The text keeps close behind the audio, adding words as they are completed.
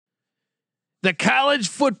The college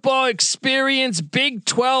football experience Big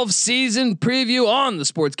 12 season preview on the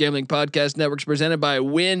Sports Gambling Podcast Network is presented by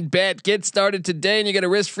WynnBET. Get started today and you get a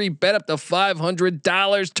risk-free bet up to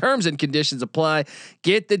 $500. Terms and conditions apply.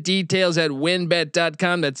 Get the details at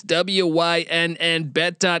wynnbet.com. That's WYNN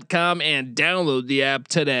bet.com and download the app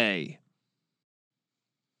today.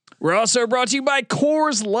 We're also brought to you by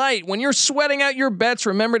Coors Light. When you're sweating out your bets,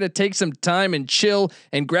 remember to take some time and chill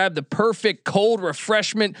and grab the perfect cold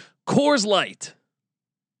refreshment, Coors Light.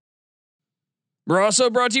 We're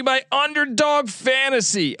also brought to you by Underdog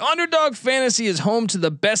Fantasy. Underdog Fantasy is home to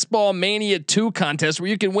the Best Ball Mania 2 contest where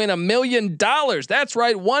you can win $1 million. That's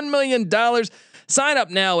right, $1 million. Sign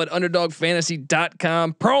up now at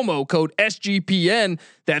underdogfantasy.com. Promo code SGPN.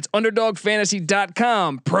 That's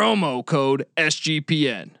underdogfantasy.com. Promo code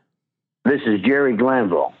SGPN. This is Jerry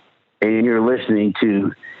Glanville, and you're listening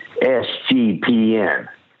to SGPN.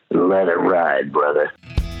 Let it ride, brother.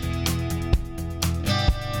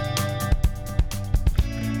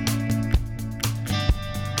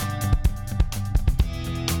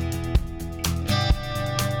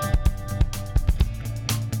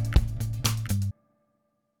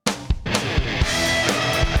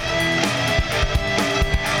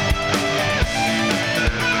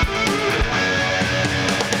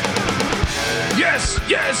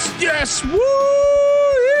 Yes,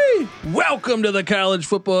 woo! Welcome to the college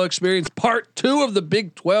football experience, part 2 of the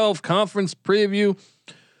Big 12 conference preview.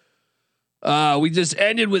 We just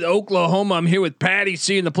ended with Oklahoma. I'm here with Patty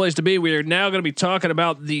C in the place to be. We are now going to be talking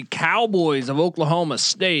about the Cowboys of Oklahoma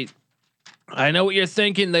State. I know what you're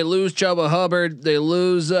thinking. They lose Chuba Hubbard. They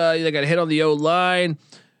lose. They got hit on the O-line,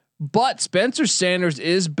 but Spencer Sanders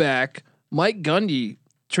is back. Mike Gundy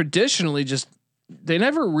traditionally they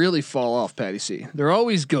never really fall off, Patty C. They're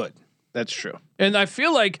always good. That's true. And I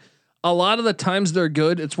feel like a lot of the times they're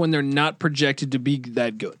good, it's when they're not projected to be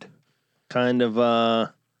that good. Kind of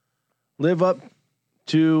live up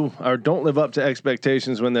to or don't live up to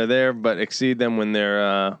expectations when they're there, but exceed them when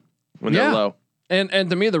they're low. And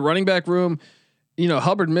to me, the running back room,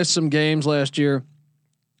 Hubbard missed some games last year.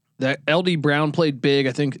 That LD Brown played big.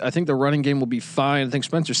 I think the running game will be fine. I think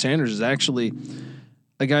Spencer Sanders is actually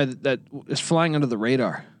a guy that is flying under the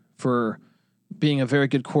radar for being a very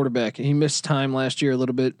good quarterback. He missed time last year a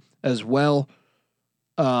little bit as well.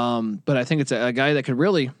 But I think it's a guy that could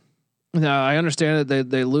really, now I understand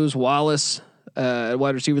that they lose Wallace at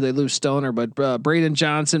wide receiver. They lose Stoner, but Braden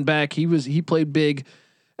Johnson back. He played big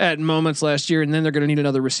at moments last year, and then they're going to need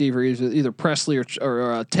another receiver, either Presley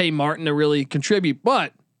or Tay Martin to really contribute.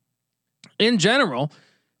 But in general,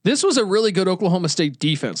 this was a really good Oklahoma State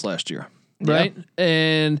defense last year. Right. Yeah.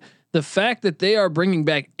 And the fact that they are bringing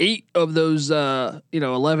back 8 of those,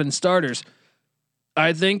 11 starters,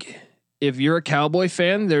 I think if you're a Cowboy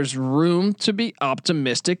fan, there's room to be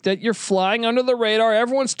optimistic that you're flying under the radar.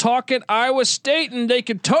 Everyone's talking Iowa State, and they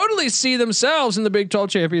could totally see themselves in the Big 12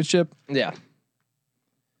 championship. Yeah.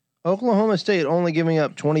 Oklahoma State only giving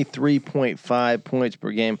up 23.5 points per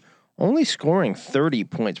game, only scoring 30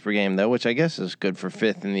 points per game though, which I guess is good for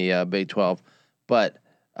 5th in the Big 12. But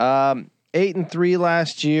 8-3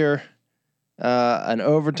 last year, an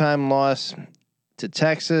overtime loss to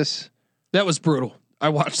Texas. That was brutal. I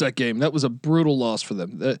watched that game. That was a brutal loss for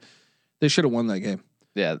them. They should have won that game.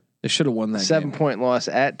 Yeah, they should have won that 7-point loss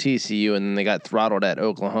at TCU, and then they got throttled at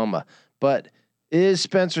Oklahoma. But is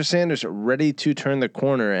Spencer Sanders ready to turn the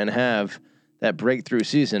corner and have that breakthrough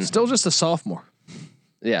season? Still just a sophomore.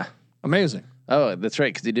 Yeah. Amazing. Oh, that's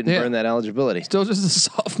right, because he didn't burn that eligibility. Still just a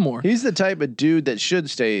sophomore. He's the type of dude that should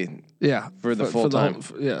stay for the full time.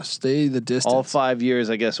 Stay the distance. All 5 years,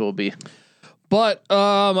 I guess, will be. But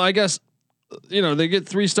I guess, they get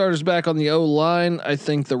 3 starters back on the O-line. I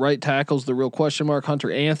think the right tackle's the real question mark.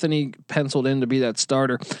 Hunter Anthony penciled in to be that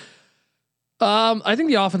starter. I think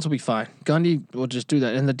the offense will be fine. Gundy will just do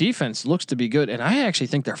that. And the defense looks to be good. And I actually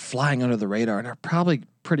think they're flying under the radar and are probably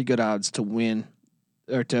pretty good odds to win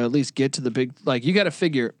or to at least get to the big, you got to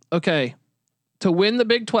figure, okay, to win the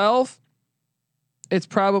Big 12, it's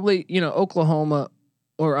probably, Oklahoma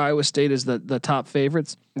or Iowa State is the top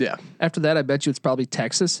favorites. Yeah. After that, I bet you it's probably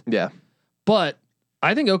Texas. Yeah. But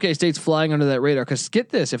I think OK State's flying under that radar because get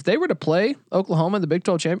this, if they were to play Oklahoma in the Big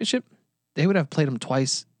 12 championship, they would have played them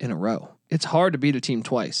twice in a row. It's hard to beat a team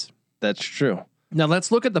twice. That's true. Now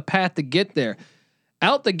let's look at the path to get there.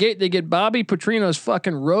 Out the gate, they get Bobby Petrino's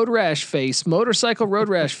fucking motorcycle road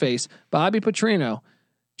rash face. Bobby Petrino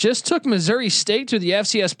just took Missouri State to the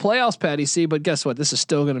FCS playoffs, Patty C. But guess what? This is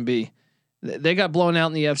still going to be. They got blown out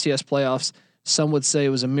in the FCS playoffs. Some would say it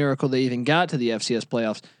was a miracle they even got to the FCS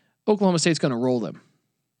playoffs. Oklahoma State's going to roll them,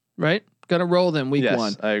 right? Gonna roll them week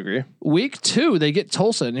 1. I agree. Week 2, they get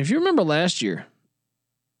Tulsa. And if you remember last year,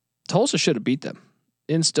 Tulsa should have beat them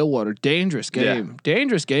in Stillwater. Dangerous game. Yeah.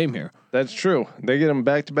 Dangerous game here. That's true. They get them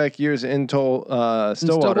back-to-back years in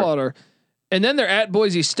Stillwater. And then they're at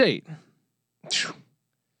Boise State.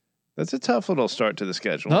 That's a tough little start to the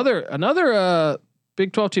schedule. Another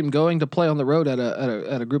Big 12 team going to play on the road at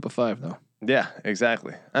a group of 5 though. Yeah,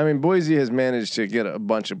 exactly. I mean, Boise has managed to get a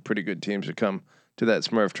bunch of pretty good teams to come to that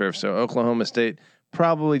Smurf turf. So Oklahoma State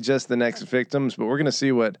probably just the next victims, but we're gonna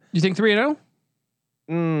see what. You think 3-0?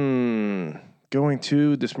 Going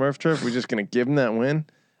to the Smurf turf, we're just gonna give them that win.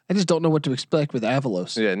 I just don't know what to expect with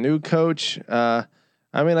Avalos. Yeah, new coach. I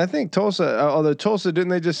mean, I think Tulsa. Although Tulsa didn't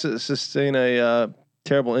they just sustain a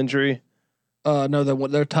terrible injury? No,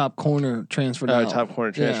 their top corner transferred out. Top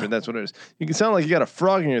corner transfer. Yeah. That's what it is. You can sound like you got a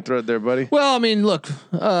frog in your throat there, buddy. Well, I mean, look,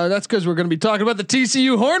 that's because we're going to be talking about the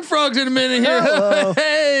TCU Horned Frogs in a minute here. Hello.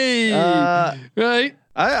 Hey, right?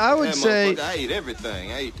 I would say I eat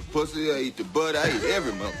everything. I eat the pussy. I eat the butt. I eat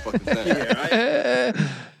every motherfucking thing. Right?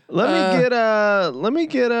 let me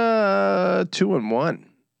get 2-1.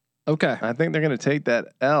 Okay, I think they're going to take that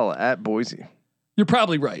L at Boise. you're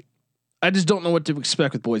probably right. I just don't know what to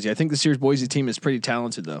expect with Boise. I think this year's Boise team is pretty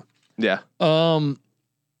talented, though. Yeah.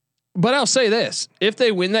 But I'll say this: if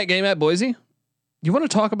they win that game at Boise, you want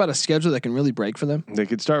to talk about a schedule that can really break for them. They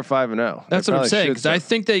could start 5-0. That's what I'm saying. Because I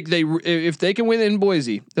think they if they can win in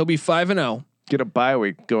Boise, they'll be 5-0. Get a bye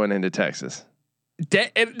week going into Texas.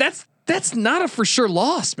 That's not a for sure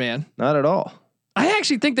loss, man. Not at all. I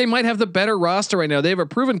actually think they might have the better roster right now. They have a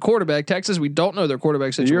proven quarterback. Texas, we don't know their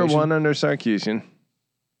quarterback situation. Year 1 under Sarkisian.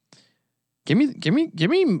 Give me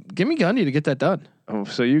Gundy to get that done. Oh,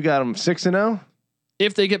 so you got them 6-0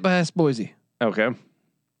 if they get past Boise. Okay.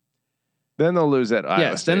 Then they'll lose at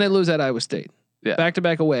Iowa State. Then they lose at Iowa State. Yeah.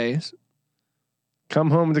 Back-to-back aways.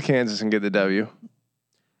 Come home to Kansas and get the W.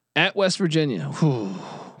 At West Virginia.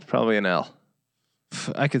 It's probably an L.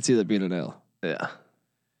 I could see that being an L. Yeah.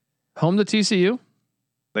 Home to TCU.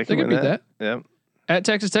 They could beat that. Yeah. At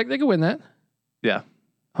Texas Tech, they could win that. Yeah.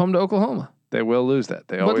 Home to Oklahoma. They will lose that.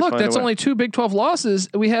 They but always look, find that's a way. only 2 Big 12 losses.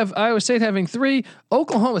 We have Iowa State having 3.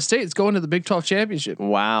 Oklahoma State is going to the Big 12 championship.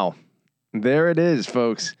 Wow. There it is,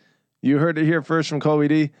 folks. You heard it here first from Colby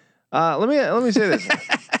D. Let me say this.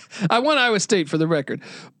 I want Iowa State for the record,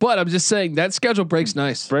 but I'm just saying that schedule breaks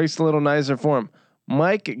nice. Breaks a little nicer for him.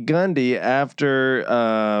 Mike Gundy, after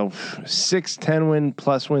 6 10-win+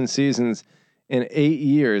 seasons in 8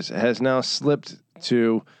 years, has now slipped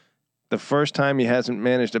to the first time he hasn't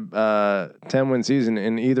managed a 10-win season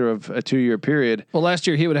in either of a 2-year period. Well, last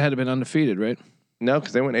year he would have had to been undefeated, right? No,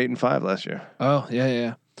 because they went 8-5 last year. Oh,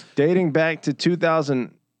 yeah. Dating back to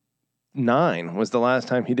 2009 was the last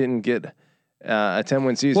time he didn't get a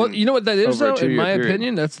 10-win season. Well, you know what that is, though? In my period.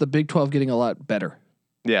 opinion, that's the Big 12 getting a lot better.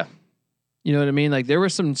 Yeah. You know what I mean? Like there were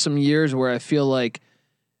some years where I feel like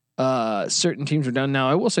certain teams were down. Now,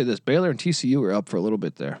 I will say this: Baylor and TCU were up for a little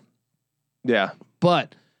bit there. Yeah.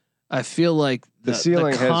 But I feel like the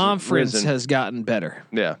ceiling conference has gotten better.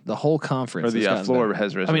 Yeah. The whole conference. Or the floor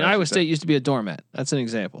has risen. I mean, Iowa State used to be a doormat. That's an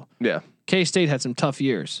example. Yeah. K-State had some tough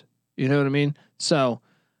years. You know what I mean? So,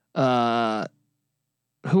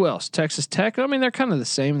 who else? Texas Tech. I mean, they're kind of the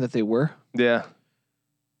same that they were. Yeah.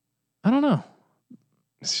 I don't know.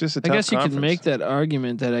 It's just a I tough guess you conference. could make that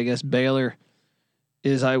argument that I guess Baylor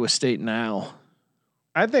is Iowa State now.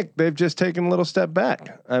 I think they've just taken a little step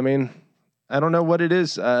back. I mean, I don't know what it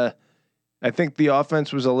is. I think the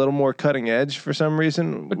offense was a little more cutting edge for some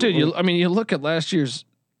reason. But dude, you look at last year's.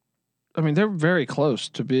 I mean, they're very close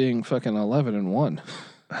to being fucking 11-1,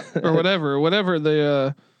 or whatever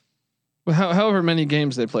the. However many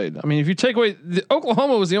games they played. I mean, if you take away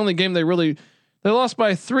Oklahoma was the only game they lost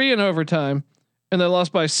by 3 in overtime, and they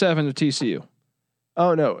lost by 7 to TCU.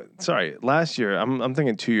 Oh no, sorry. Last year, I'm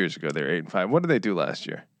thinking 2 years ago they were 8-5. What did they do last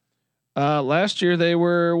year? Last year they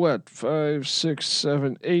were what 5, 6,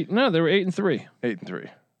 7, 8. No, they were 8-3. 8-3.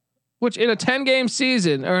 Which in a 10-game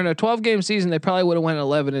season or in a 12-game season, they probably would have went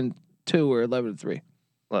 11-2 or 11-3.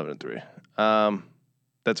 11-3.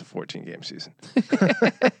 That's a 14-game season.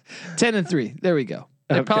 10-3. There we go.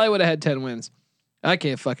 They probably would have had 10 wins. I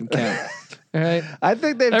can't fucking count. All right. I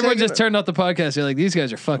think everyone just turned off the podcast. You're like, these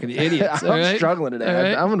guys are fucking idiots. I'm struggling today.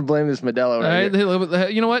 Right? I'm going to blame this Modelo. All right. Here.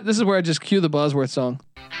 You know what? This is where I just cue the Bosworth song.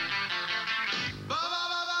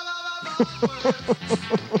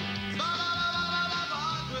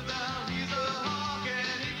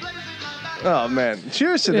 Oh man!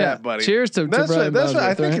 Cheers to that, buddy. Cheers to Brian that's Bosworth,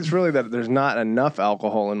 I think right? it's really that there's not enough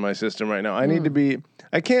alcohol in my system right now. I need to be.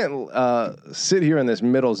 I can't sit here in this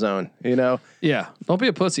middle zone. You know. Yeah. Don't be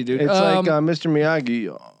a pussy, dude. It's like Mr. Miyagi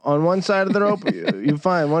on one side of the rope, you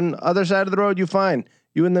fine. One other side of the road, you fine.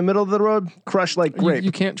 You in the middle of the road, crush like grape.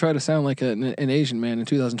 You can't try to sound like an Asian man in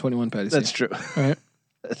 2021, Patty. That's true. All right.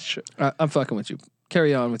 That's true. I'm fucking with you.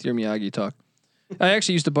 Carry on with your Miyagi talk. I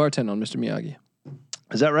actually used to bartend on Mr. Miyagi.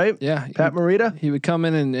 Is that right? Yeah. Pat Morita? He would come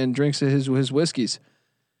in and drinks his whiskeys.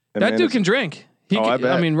 And That dude can drink. He I could,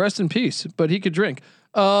 bet. I mean, rest in peace, but he could drink.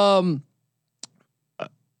 I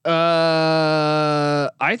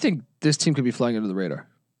think this team could be flying under the radar.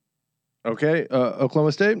 Okay.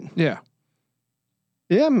 Oklahoma State? Yeah.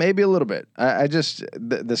 Yeah, maybe a little bit. I just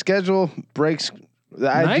the schedule breaks.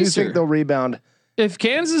 I do Nicer. think they'll rebound. If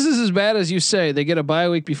Kansas is as bad as you say, they get a bye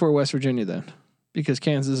week before West Virginia then, because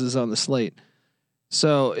Kansas is on the slate.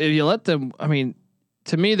 So if you let them, I mean,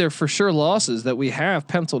 to me, they're for sure losses that we have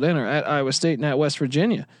penciled in are at Iowa State and at West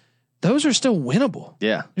Virginia. Those are still winnable.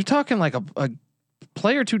 Yeah. You're talking like a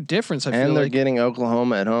play or two difference. I And feel they're like. getting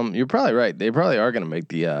Oklahoma at home. You're probably right. They probably are going to make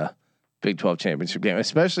the Big 12 championship game,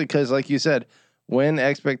 especially because, like you said, when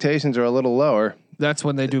expectations are a little lower. That's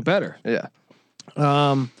when they do better. Yeah.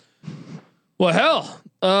 Well, hell.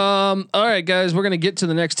 All right, guys, we're going to get to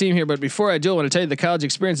the next team here. But before I do, I want to tell you the college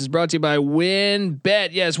experience is brought to you by WynnBET.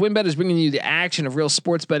 Yes, WynnBET is bringing you the action of real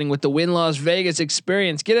sports betting with the Wynn Las Vegas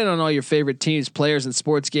experience. Get in on all your favorite teams, players, and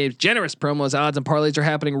sports games. Generous promos, odds, and parlays are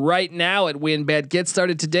happening right now at WynnBET. Get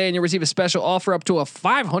started today and you'll receive a special offer up to a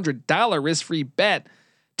 $500 risk-free bet.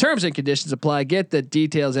 Terms and conditions apply. Get the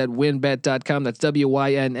details at wynnbet.com. That's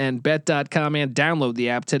WYNN bet.com and download the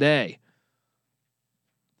app today.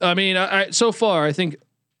 I mean, so far, I think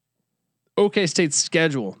OK State's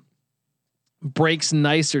schedule breaks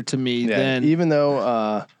nicer to me than even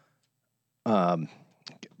though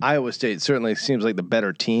Iowa State certainly seems like the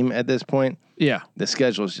better team at this point. Yeah. The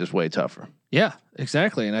schedule is just way tougher. Yeah,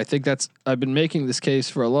 exactly. And I think I've been making this case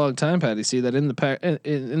for a long time, Patty C, that in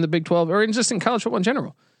the Big 12 or just in college football in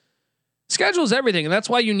general, schedule is everything. And that's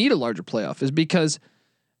why you need a larger playoff, is because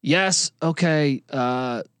yes, okay,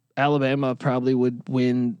 Alabama probably would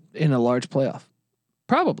win in a large playoff.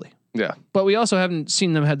 Probably. Yeah. But we also haven't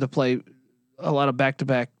seen them had to play a lot of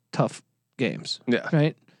back-to-back tough games. Yeah.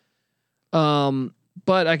 Right.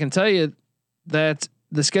 But I can tell you that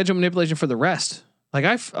the schedule manipulation for the rest, like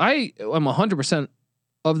I am 100%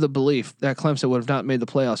 of the belief that Clemson would have not made the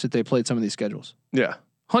playoffs if they played some of these schedules. Yeah.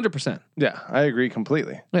 100%. Yeah. I agree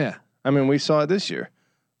completely. Yeah. I mean, we saw it this year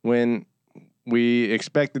when we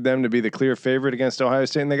expected them to be the clear favorite against Ohio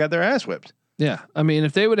State and they got their ass whipped. Yeah. I mean,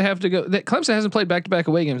 if they would have to go, Clemson hasn't played back-to-back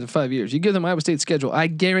away games in 5 years. You give them Iowa State's schedule, I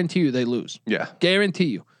guarantee you they lose. Yeah. Guarantee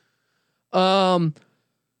you.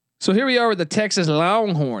 So here we are with the Texas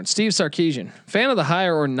Longhorns. Steve Sarkisian, fan of the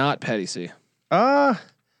hire or not, Patty C? I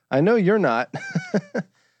know you're not.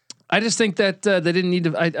 I just think that they didn't need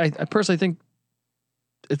to. I personally think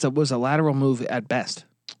was a lateral move at best.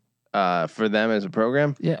 For them as a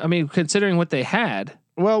program. Yeah, I mean, considering what they had.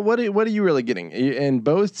 Well, what are you really getting in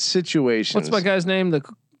both situations? What's my guy's name? The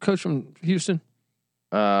coach from Houston?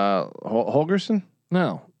 Holgerson?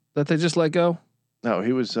 No, that they just let go. No,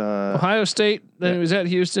 he was Ohio State. Then he was at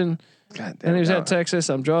Houston. God damn, Then he was at Texas.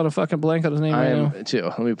 I'm drawing a fucking blank on his name I right now. am too.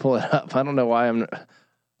 Let me pull it up. I don't know why I'm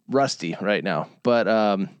rusty right now, but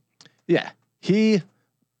yeah, he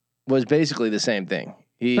was basically the same thing.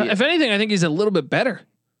 If anything, I think he's a little bit better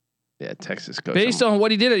Texas coach based on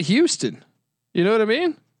what he did at Houston. You know what I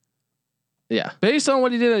mean? Yeah, Based on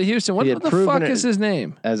what he did at Houston. What He had the proven fuck it- is his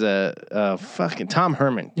name? as a fucking Tom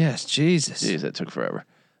Herman. Yes, Jesus. Jeez, that took forever.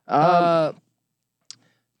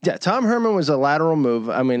 Yeah, Tom Herman was a lateral move.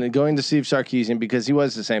 I mean, going to Steve Sarkisian because he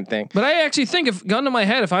was the same thing. But I actually think, if gun to my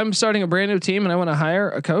head, if I'm starting a brand new team and I want to hire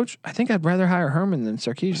a coach, I think I'd rather hire Herman than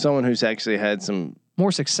Sarkisian. Someone who's actually had some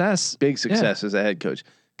More success. big success as a head coach.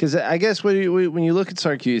 Because I guess when you look at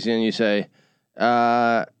Sarkisian, you say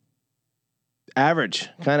average,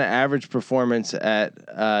 kind of average performance at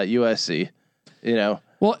USC. You know,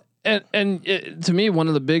 Well, and to me, one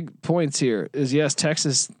of the big points here is yes,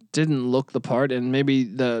 Texas didn't look the part, and maybe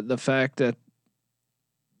the fact that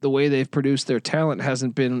the way they've produced their talent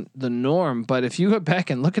hasn't been the norm. But if you go back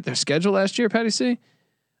and look at their schedule last year, Patty C,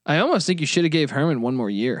 I almost think you should have gave Herman one more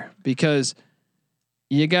year, because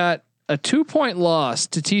you got a 2-point loss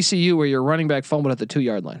to TCU where your running back fumbled at the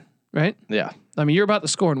 2-yard line, right? yeah, I mean, you're about to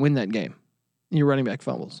score and win that game. Your running back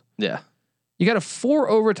fumbles. yeah, You got a 4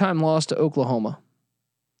 overtime loss to Oklahoma.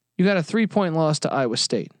 You got a 3-point loss to Iowa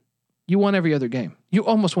State. You won every other game. You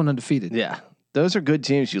almost went undefeated. yeah. Those are good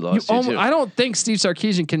teams you lost to too. I don't think Steve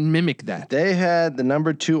Sarkisian can mimic that. They had the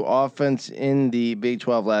number 2 offense in the Big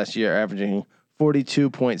 12 last year, averaging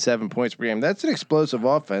 42.7 points per game. That's an explosive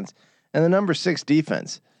offense, and the number 6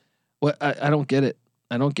 defense. What I don't get it.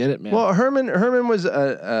 I don't get it, man. Well, Herman was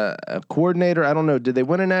a coordinator. I don't know. Did they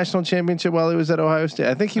win a national championship while he was at Ohio State?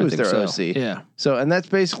 I think he was their so. OC. Yeah. So, and that's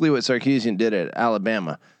basically what Sarkisian did at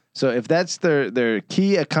Alabama. So, if that's their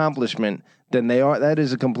key accomplishment, then that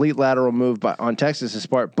is a complete lateral move on Texas's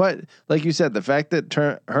part. But like you said, the fact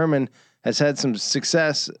that Herman has had some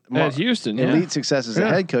success at Houston, elite success as a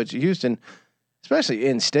head coach at Houston, especially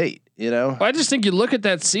in state, Well, I just think you look at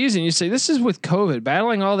that season, you say, this is with COVID,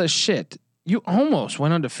 battling all this shit. You almost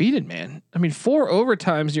went undefeated, man. I mean, 4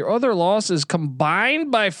 overtimes, your other losses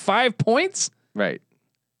combined by 5 points. Right.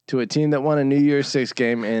 To a team that won a New Year's Six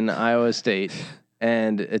game in Iowa State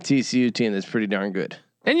and a TCU team that's pretty darn good.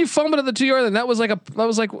 And you fumbled at the 2-yard line.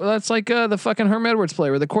 That's like the fucking Herm Edwards play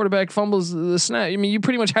where the quarterback fumbles the snap. I mean, you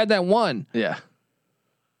pretty much had that one. Yeah.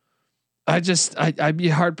 I'd be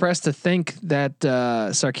hard pressed to think that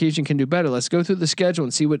Sarkisian can do better. Let's go through the schedule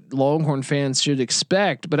and see what Longhorn fans should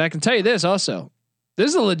expect. But I can tell you this also,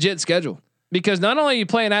 this is a legit schedule because not only are you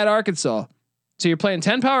playing at Arkansas, so you're playing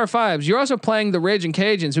 10 Power 5s, you're also playing the Ragin'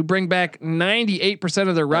 Cajuns who bring back 98%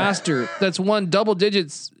 of their roster that's won double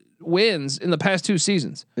digits wins in the past 2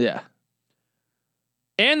 seasons. Yeah.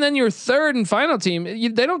 And then your third and final team,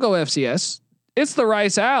 they don't go FCS. It's the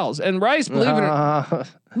Rice Owls, and Rice, believe it or not.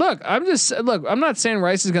 Look, I'm not saying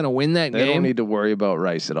Rice is going to win that game. They don't need to worry about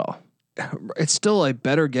Rice at all. It's still a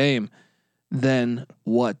better game than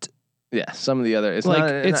what. Yeah, some of the other. It's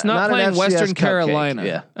not playing Western Carolina.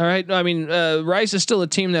 Yeah. All right. I mean, Rice is still a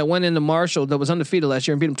team that went into Marshall that was undefeated last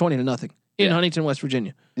year and beat them 20-0 in Huntington, West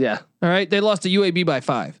Virginia. Yeah. All right. They lost to UAB by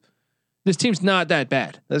 5. This team's not that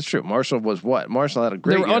bad. That's true. Marshall was what? Marshall had a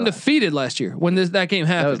great. They were undefeated last year when that game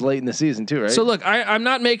happened. That was late in the season too, right? So look, I'm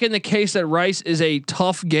not making the case that Rice is a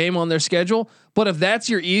tough game on their schedule, but if that's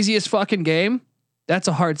your easiest fucking game, that's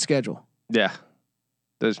a hard schedule. Yeah,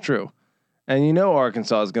 that's true. And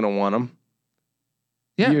Arkansas is going to want them.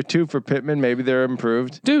 Yeah. Year 2 for Pittman. Maybe they're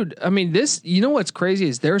improved. Dude, I mean, what's crazy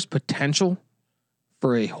is there's potential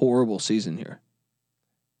for a horrible season here.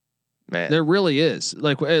 Man. There really is.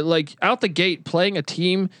 Like out the gate, playing a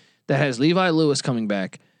team that has Levi Lewis coming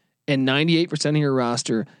back and 98% of your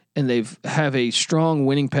roster, and have a strong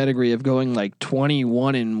winning pedigree of going like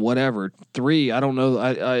 21 and whatever 3. I don't know.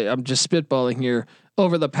 I'm just spitballing here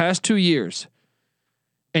over the past 2 years,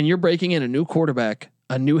 and you're breaking in a new quarterback,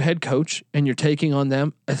 a new head coach, and you're taking on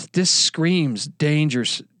them. This screams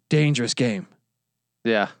dangerous game.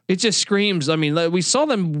 Yeah, it just screams. I mean, we saw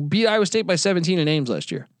them beat Iowa State by 17 in Ames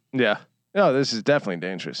last year. Yeah. No, this is definitely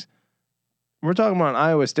dangerous. We're talking about an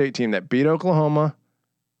Iowa State team that beat Oklahoma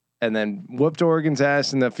and then whooped Oregon's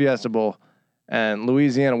ass in the Fiesta Bowl, and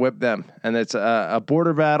Louisiana whipped them. And it's a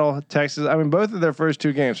border battle. Texas, I mean, both of their first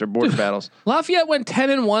 2 games are border battles. Lafayette went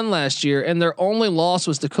 10-1 last year, and their only loss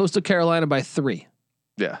was to Coastal Carolina by 3.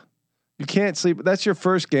 Yeah. You can't sleep. That's your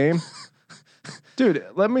first game. Dude,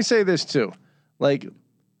 let me say this too. Like,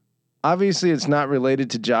 obviously, it's not related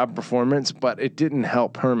to job performance, but it didn't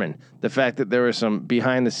help Herman. The fact that there was some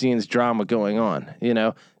behind the scenes drama going on,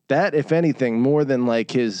 that if anything, more than like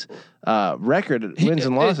his record wins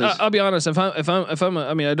and losses. I'll be honest. If I'm,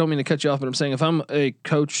 I mean, I don't mean to cut you off, but I'm saying if I'm a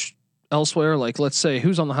coach elsewhere, like let's say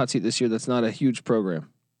who's on the hot seat this year, that's not a huge program.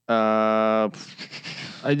 They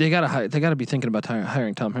gotta be thinking about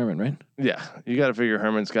hiring Tom Herman, right? Yeah, you got to figure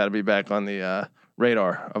Herman's got to be back on the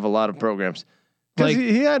radar of a lot of programs. Because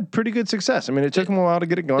he had pretty good success. I mean, it took him a while to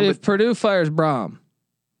get it going. If Purdue fires Braum,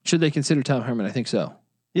 should they consider Tom Herman? I think so.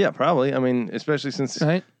 Yeah, probably. I mean, especially since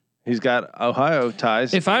right? He's got Ohio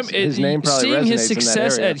ties. If I'm his name probably seeing resonates his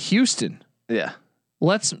success in that area. at Houston, yeah.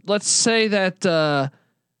 Let's say that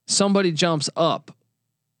somebody jumps up.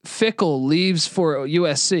 Fickle leaves for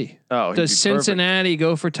USC. Oh, does Cincinnati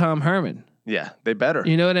go for Tom Herman? Yeah, they better.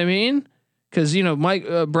 You know what I mean? Because Mike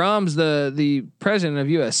Brahms, the president of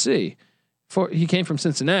USC. He came from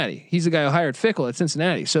Cincinnati. He's the guy who hired Fickle at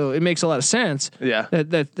Cincinnati. So it makes a lot of sense. Yeah.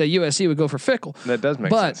 That USC would go for Fickle. That does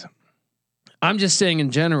make sense. I'm just saying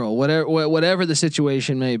in general, whatever the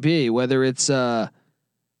situation may be, whether it's to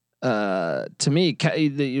me,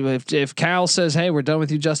 if Cal says, "Hey, we're done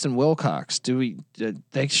with you, Justin Wilcox,"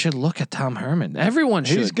 they should look at Tom Herman. Everyone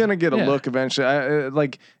should. He's gonna get a look eventually.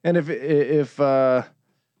 And if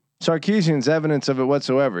Sarkisian's evidence of it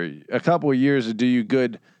whatsoever, a couple of years would do you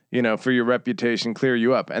good. For your reputation, clear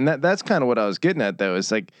you up. And that's kind of what I was getting at though.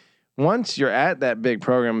 Is like, once you're at that big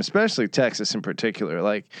program, especially Texas in particular,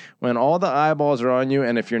 like when all the eyeballs are on you,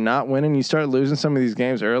 and if you're not winning, you start losing some of these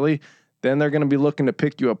games early, then they're going to be looking to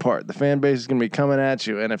pick you apart. The fan base is going to be coming at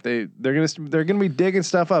you. And if they're going to be digging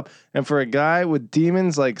stuff up. And for a guy with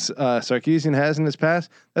demons like Sarkisian has in his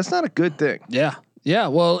past, that's not a good thing. Yeah. Yeah.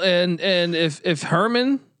 Well, and if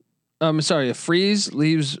Herman Sorry, if Freeze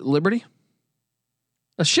leaves Liberty.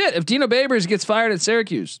 Shit, if Dino Babers gets fired at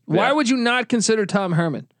Syracuse, why would you not consider Tom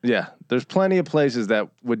Herman? Yeah, there's plenty of places that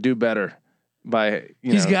would do better by.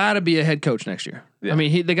 He's got to be a head coach next year. Yeah. I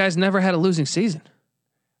mean, the guy's never had a losing season.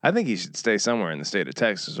 I think he should stay somewhere in the state of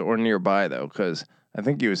Texas or nearby, though, because I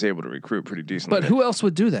think he was able to recruit pretty decently. But who else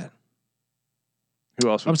would do that? Who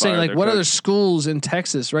else? I'm saying, like, what other schools in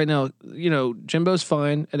Texas right now? Jimbo's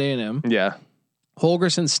fine at A&M. Yeah.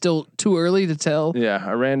 Holgerson's still too early to tell. Yeah,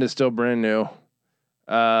 Aranda's still brand new.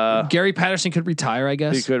 Gary Patterson could retire, I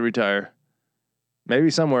guess. He could retire. Maybe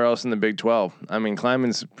somewhere else in the Big 12. I mean,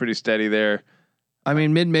 Kleiman's pretty steady there. I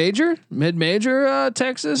mean, mid-major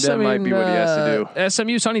Texas. That might be what he has to do.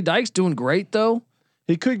 SMU, Sonny Dykes doing great, though.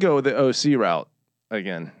 He could go the OC route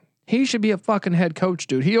again. He should be a fucking head coach,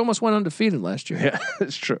 dude. He almost went undefeated last year. Yeah,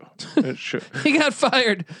 it's true. It's true. He got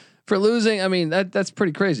fired for losing. I mean, that's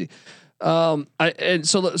pretty crazy. Do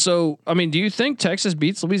you think Texas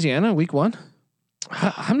beats Louisiana week 1?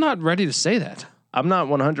 I'm not ready to say that. I'm not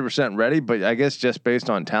 100% ready, but I guess just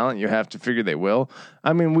based on talent, you have to figure they will.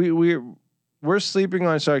 I mean, we're sleeping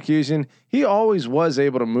on Sarkisian. He always was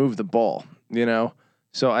able to move the ball,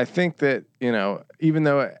 So I think that, even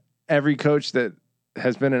though every coach that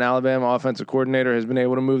has been an Alabama offensive coordinator has been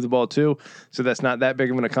able to move the ball too, so that's not that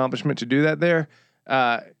big of an accomplishment to do that there.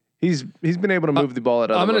 He's been able to move the ball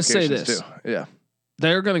at other locations too. I'm going to say this. Yeah.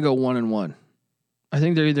 They're going to go 1-1. I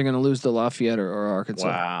think they're either going to lose to Lafayette or Arkansas.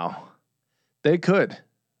 Wow. They could.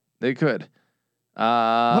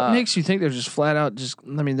 What makes you think they're just flat out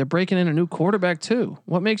they're breaking in a new quarterback too.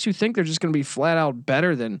 What makes you think they're just going to be flat out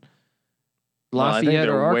better than Lafayette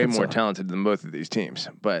or Arkansas? I think they're way more talented than both of these teams,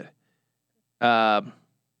 but I'm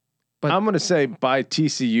going to say by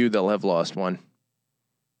TCU they'll have lost one.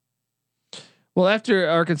 Well, after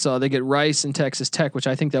Arkansas, they get Rice and Texas Tech, which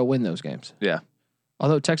I think they'll win those games. Yeah.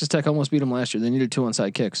 Although Texas Tech almost beat them last year, they needed 2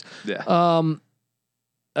 onside kicks. Yeah.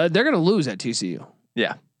 They're going to lose at TCU.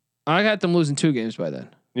 Yeah. I got them losing 2 games by then.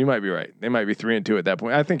 You might be right. They might be 3-2 at that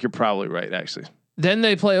point. I think you're probably right, actually. Then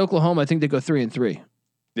they play Oklahoma. I think they go 3-3.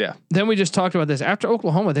 Yeah. Then we just talked about this. After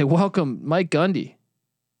Oklahoma, they welcome Mike Gundy.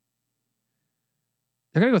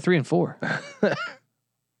 They're going to go 3-4.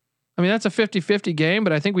 I mean, that's a 50-50 game,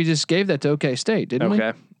 but I think we just gave that to OK State, didn't we?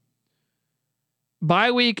 Okay.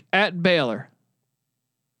 Bye week at Baylor.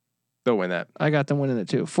 They'll win that. I got them winning it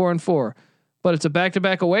too. 4-4, but it's a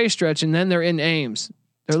back-to-back away stretch, and then they're in Ames.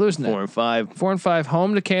 They're losing 4-5. 4-5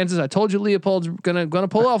 home to Kansas. I told you Leopold's gonna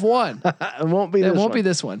pull off one. It won't be. Be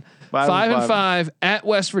this one. 5-5 at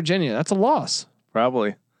West Virginia. That's a loss.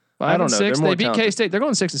 Probably. 5-6. They beat K-State. They're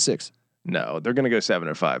going 6-6. No, they're going to go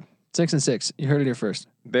 7-5. 6-6. You heard it here first.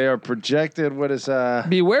 They are projected. What is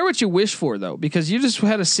Beware what you wish for though, because you just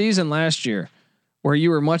had a season last year where you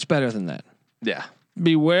were much better than that. Yeah.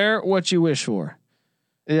 Beware what you wish for.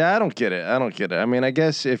 Yeah, I don't get it. I mean, I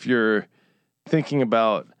guess if you're thinking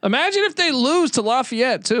about, imagine if they lose to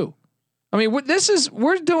Lafayette too. I mean,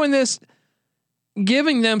 we're doing this,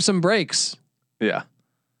 giving them some breaks. Yeah.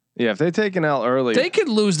 Yeah. If they take an L early, they could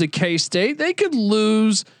lose to K-State. They could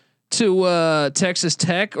lose to Texas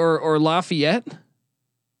Tech or Lafayette.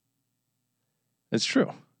 It's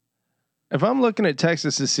true. If I'm looking at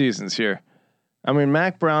Texas's seasons here, I mean,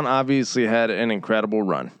 Mac Brown obviously had an incredible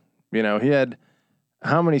run. He had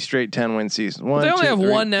how many straight 10-win seasons? They only have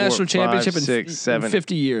 1 national championship 5, 6, 7, in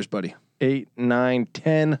 50 years, buddy. 8, 9,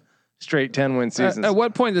 10 straight 10-win seasons. At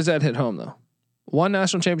what point does that hit home, though? 1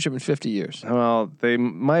 national championship in 50 years. Well, they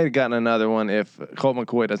might have gotten another one if Colt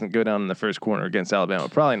McCoy doesn't go down in the first corner against Alabama.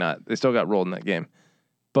 Probably not. They still got rolled in that game.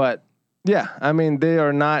 But yeah, I mean, they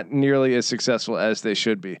are not nearly as successful as they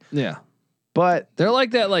should be. Yeah. But they're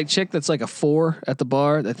like that chick that's like a 4 at the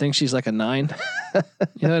bar that thinks she's like a 9.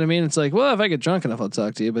 You know what I mean? It's like, well, if I get drunk enough, I'll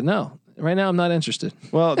talk to you. But no, right now I'm not interested.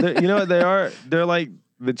 Well, you know what they are? They're like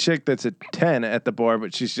the chick that's a 10 at the bar,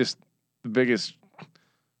 but she's just the biggest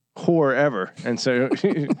whore ever, and so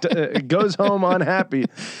goes home unhappy.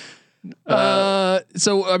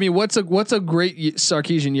 So I mean, what's a great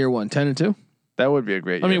Sarkisian year 1? 10-2. That would be a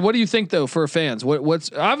great year. I mean, what do you think though for fans?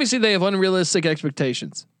 What's obviously they have unrealistic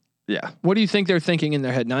expectations. Yeah. What do you think they're thinking in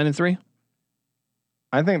their head? 9-3.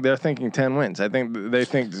 I think they're thinking 10 wins. I think they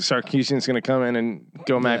think Sarkisian's going to come in and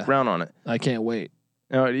go Mac Brown on it. I can't wait.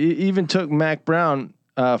 It even took Mac Brown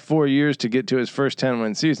 4 years to get to his first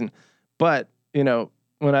 10-win season, but when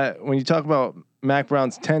you talk about Mac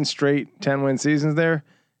Brown's 10 straight 10-win seasons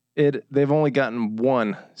they've only gotten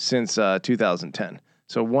 1 since 2010.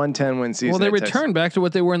 So 1 10-win season. Well, they returned back to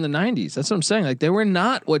what they were in the 90s. That's what I'm saying. Like they were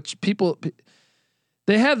not what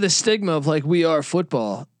they have the stigma of like we are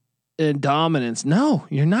football and dominance. No,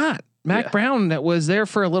 you're not. Mac Brown that was there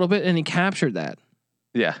for a little bit and he captured that.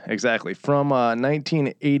 Yeah, exactly. From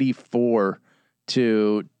 1984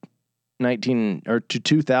 to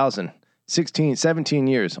 2000, 17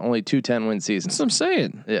 years, only 2 10-win seasons. That's what I'm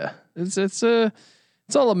saying. Yeah, It's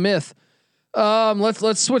all a myth.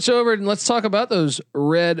 Let's switch over and let's talk about those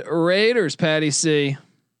Red Raiders, Patty C.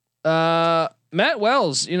 Matt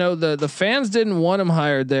Wells, the fans didn't want him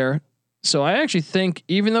hired there. So I actually think,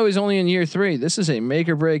 even though he's only in year 3, this is a make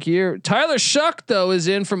or break year. Tyler Shuck, though, is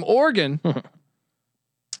in from Oregon.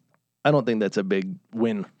 I don't think that's a big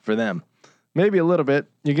win for them. Maybe a little bit.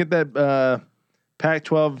 You get that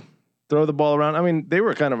Pac-12, throw the ball around. I mean, they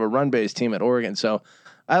were kind of a run-based team at Oregon, so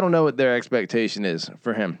I don't know what their expectation is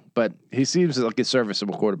for him, but he seems like a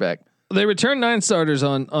serviceable quarterback. They returned 9 starters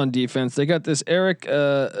on defense. They got this Eric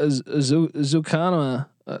Zukanma.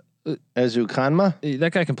 Azukanma?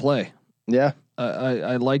 That guy can play. Yeah.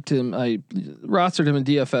 I liked him. I rostered him in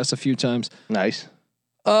DFS a few times. Nice.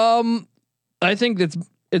 I think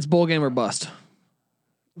it's bowl game or bust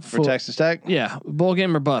For Texas Tech? Yeah, bowl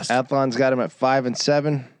game or bust. Athlon's got him at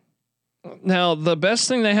 5-7. Now, the best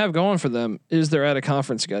thing they have going for them is they're at a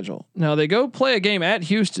conference schedule. Now, they go play a game at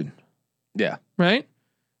Houston. Yeah. Right?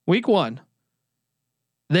 Week 1.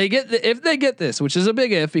 If they get this, which is a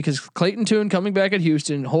big if, because Clayton Tune coming back at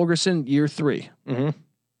Houston, Holgerson year 3. Mm-hmm.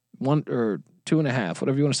 1 or 2.5,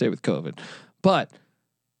 whatever you want to say with COVID. But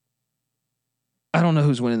I don't know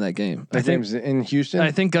who's winning that game. I think in Houston.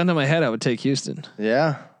 I think gun to my head, I would take Houston.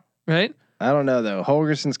 Yeah. Right? I don't know though.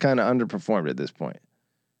 Holgerson's kind of underperformed at this point.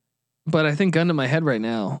 But I think gun to my head right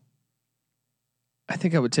now, I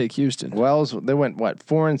think I would take Houston. Wells, they went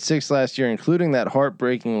 4-6 last year, including that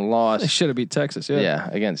heartbreaking loss. They should have beat Texas. Yeah. Yeah,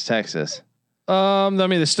 against Texas. I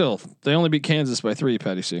mean, they only beat Kansas by 3,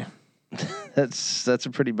 Patty C. That's a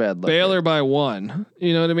pretty bad look. Baylor by 1.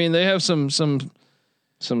 You know what I mean? They have some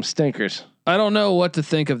stinkers. I don't know what to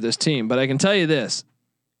think of this team, but I can tell you this.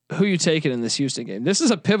 Who you taking in this Houston game? This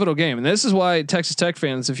is a pivotal game, and this is why Texas Tech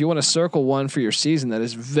fans, if you want to circle one for your season, that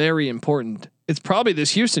is very important. It's probably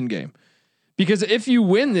this Houston game, because if you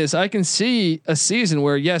win this, I can see a season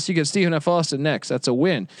where yes, you get Stephen F. Austin next. That's a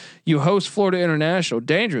win. You host Florida International,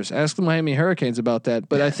 dangerous. Ask the Miami Hurricanes about that.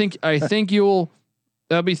 But I think that'll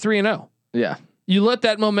be 3-0. Yeah, you let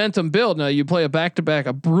that momentum build. Now you play a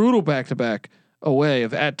brutal back-to-back away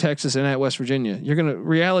of at Texas and at West Virginia.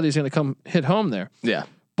 Reality is gonna come hit home there. Yeah.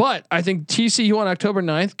 But I think TCU on October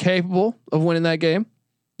 9th, capable of winning that game.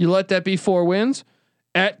 You let that be 4 wins.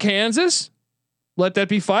 At Kansas, let that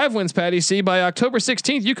be 5 wins, Patty C. By October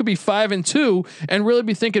 16th, you could be 5-2 and really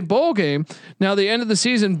be thinking bowl game. Now, the end of the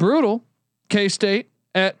season, brutal. K-State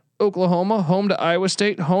at Oklahoma, home to Iowa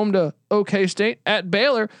State, home to OK State, at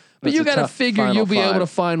Baylor. But you got to figure you'll be able to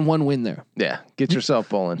find 1 win there. Yeah, get yourself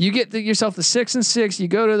bowling. You get yourself the 6-6. You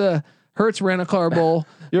go to the Hertz Rent-A-Car Bowl.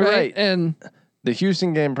 You're right. And the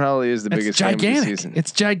Houston game probably is the biggest game of the season.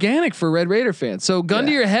 It's gigantic for Red Raider fans. So gun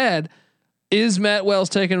to your head, is Matt Wells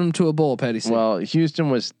taking them to a bowl, Patty C? Well, Houston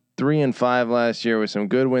was 3-5 last year with some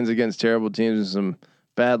good wins against terrible teams and some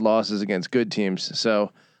bad losses against good teams.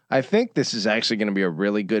 So I think this is actually going to be a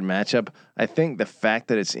really good matchup. I think the fact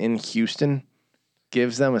that it's in Houston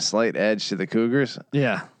gives them a slight edge to the Cougars.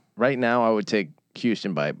 Yeah. Right now, I would take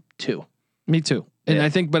Houston by 2. Me too. And I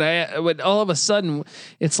think, but all of a sudden,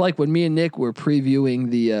 it's like when me and Nick were previewing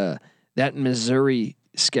the that Missouri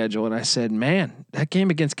schedule, and I said, "Man, that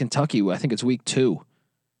game against Kentucky, I think it's week 2.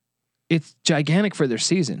 It's gigantic for their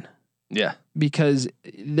season." Yeah, because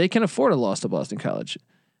they can afford a loss to Boston College,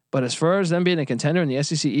 but as far as them being a contender in the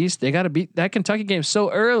SEC East, they got to beat that Kentucky game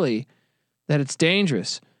so early that it's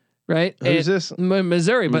dangerous, right? Who's this?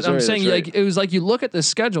 Missouri. But I'm saying right. like it was like you look at the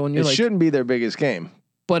schedule and you're like, it shouldn't be their biggest game.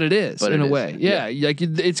 But it is in a way. Yeah. Like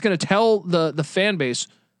it's going to tell the fan base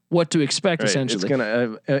what to expect essentially. It's going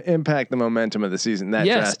to impact the momentum of the season.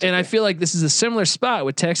 Yes. And I feel like this is a similar spot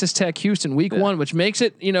with Texas Tech, Houston week 1, which makes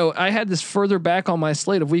it, I had this further back on my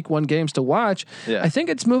slate of week 1 games to watch. Yeah. I think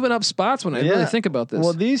it's moving up spots when I really think about this.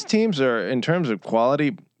 Well, these teams are, in terms of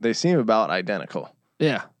quality, they seem about identical.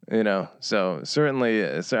 Yeah. So certainly,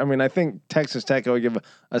 I think Texas Tech will give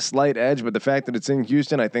a slight edge, but the fact that it's in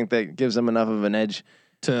Houston, I think that gives them enough of an edge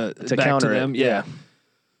to counter them. Yeah.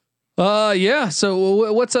 Yeah.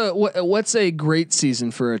 So what's a great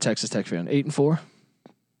season for a Texas Tech fan? 8-4.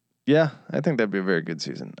 Yeah, I think that'd be a very good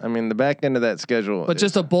season. I mean, the back end of that schedule, but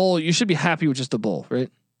just a bowl, you should be happy with just a bowl,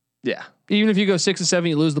 right? Yeah. Even if you go 6-7,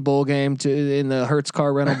 you lose the bowl game in the Hertz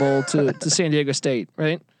Car Rental Bowl to San Diego State,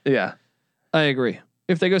 right? Yeah, I agree.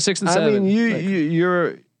 If they go 6-7, I mean,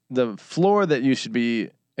 you're the floor that you should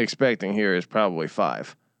be expecting here is probably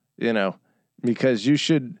 5. Because you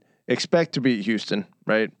should expect to beat Houston,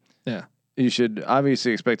 right? Yeah. You should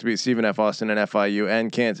obviously expect to beat Stephen F. Austin and FIU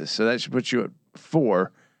and Kansas. So that should put you at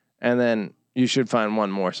 4, and then you should find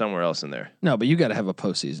one more somewhere else in there. No, but you got to have a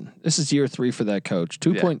postseason. This is year 3 for that coach.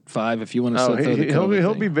 2.5 if you want to. Oh,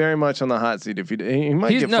 he'll be very much on the hot seat if he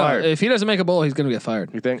might get fired. If he doesn't make a bowl, he's going to get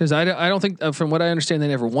fired. You think? Because I don't think, from what I understand, they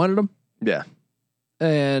never wanted him, Yeah.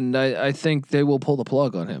 and I think they will pull the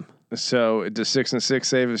plug on him. So does 6-6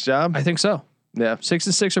 save his job? I think so. Yeah.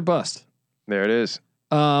 6-6 or bust. There it is.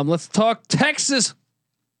 Let's talk Texas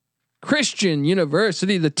Christian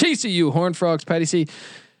University, the TCU Horned Frogs, Patty C.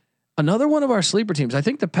 Another one of our sleeper teams. I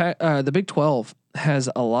think the Big 12 has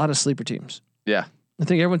a lot of sleeper teams. Yeah. I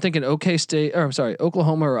think everyone thinking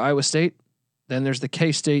Oklahoma or Iowa State. Then there's the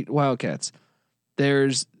K-State Wildcats.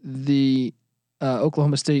 There's the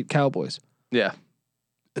Oklahoma State Cowboys. Yeah.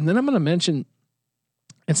 And then I'm going to mention,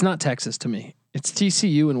 it's not Texas to me. It's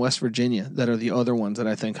TCU and West Virginia that are the other ones that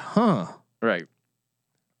I think, Right.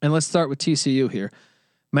 And let's start with TCU here.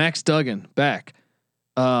 Max Duggan back.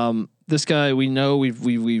 This guy we know we've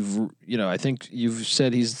I think you've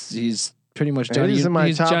said he's pretty much Johnny. He's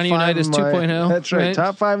Johnny Unitas 2.0. That's right.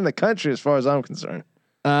 Top 5 in the country as far as I'm concerned.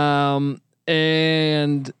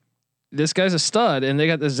 And this guy's a stud, and they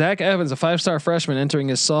got the Zach Evans, a 5-star freshman entering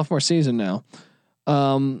his sophomore season now.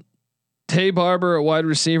 Tay Barber, a wide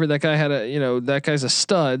receiver. That guy that guy's a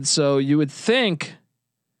stud. So you would think,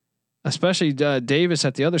 especially Davis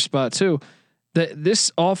at the other spot too, that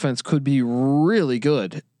this offense could be really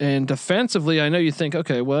good. And defensively, I know you think,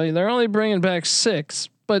 okay, well, they're only bringing back 6,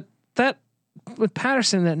 but that with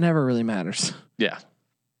Patterson, that never really matters. Yeah.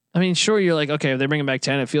 I mean, sure, you're like, okay, if they bring him back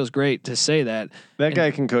 10, it feels great to say that. That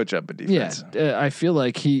guy can coach up a defense. Yeah, I feel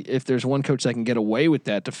like if there's one coach that can get away with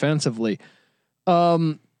that defensively,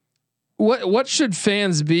 what should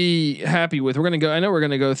fans be happy with? I know we're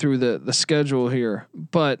gonna go through the schedule here,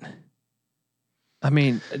 but I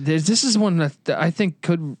mean, this is one that I think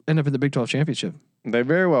could end up in the Big 12 championship. They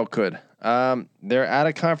very well could. Their out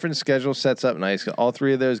of conference schedule sets up nice. All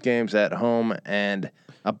 3 of those games at home and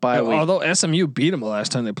a bye week. Although SMU beat them the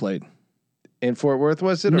last time they played in Fort Worth,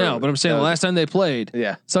 was it? No, but I'm saying the last time they played.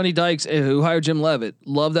 Yeah. Sonny Dykes, who hired Jim Leavitt,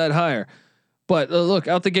 love that hire. But look,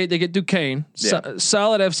 out the gate they get Duquesne,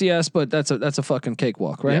 solid FCS, but that's a fucking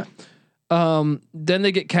cakewalk, right? Yeah. Then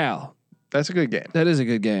they get Cal. That's a good game. That is a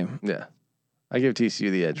good game. Yeah. I give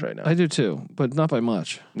TCU the edge right now. I do too, but not by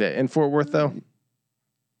much. Yeah, in Fort Worth though.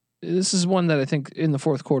 This is one that I think in the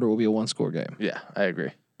fourth quarter will be a 1-score game. Yeah, I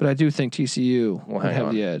agree. But I do think TCU will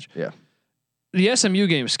have the edge. Yeah. The SMU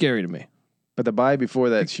game is scary to me. But the bye before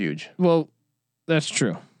that's huge. Well, that's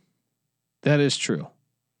true. That is true.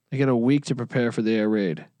 They get a week to prepare for the air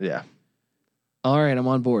raid. Yeah. All right, I'm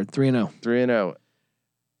on board. 3-0. 3-0.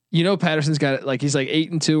 You know, Patterson's got it. Like he's like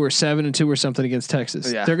 8-2 or 7-2 or something against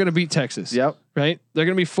Texas. Yeah. They're going to beat Texas. Yep. Right. They're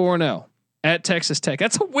going to be 4-0 at Texas Tech.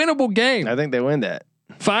 That's a winnable game. I think they win that.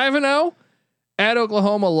 5-0 at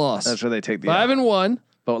Oklahoma, loss. That's where they take the 5-1.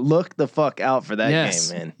 But look the fuck out for that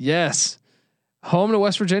game, man. Yes. Home to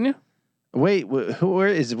West Virginia. Wait, where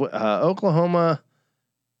is Oklahoma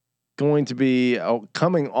going to be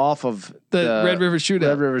coming off of the Red River Shootout?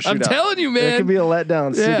 Red River Shootout. I'm telling you, man. There could be a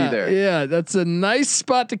letdown city there. Yeah, that's a nice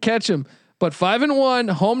spot to catch them. But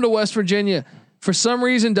 5-1, home to West Virginia. For some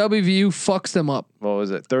reason, WVU fucks them up. What was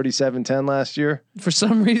it, 37-10 last year? For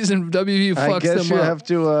some reason, WVU fucks them up. I guess you have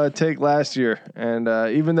to take last year, and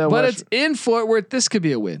even though, it's in Fort Worth, this could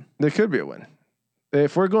be a win. There could be a win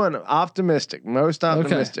if we're going optimistic, most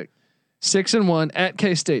optimistic. Okay. 6-1 at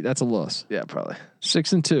K-State. That's a loss. Yeah, probably.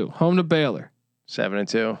 6-2, home to Baylor.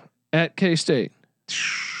 7-2 at K-State.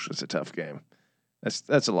 It's a tough game.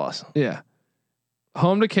 That's a loss. Yeah.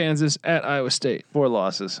 Home to Kansas at Iowa State. 4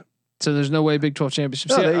 losses. So there's no way Big 12 championship.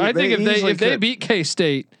 No, I think if they beat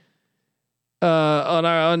K-State on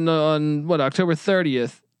October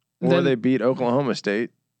 30th, or they beat Oklahoma State.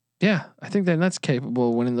 Yeah, I think then that's capable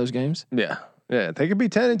of winning those games. Yeah. Yeah, they could be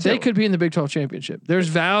 10-2. They could be in the Big 12 championship. There's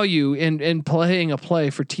value in playing a play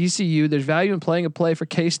for TCU. There's value in playing a play for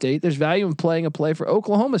K-State. There's value in playing a play for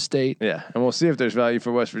Oklahoma State. Yeah, and we'll see if there's value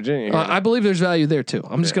for West Virginia. I believe there's value there too.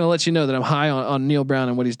 I'm just going to let you know that I'm high on Neil Brown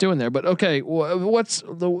and what he's doing there. But okay,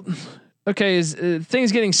 is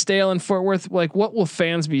things getting stale in Fort Worth? Like, what will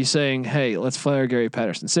fans be saying? Hey, let's fire Gary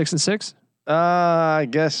Patterson. 6-6. I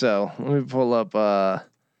guess so. Let me pull up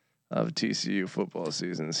of TCU football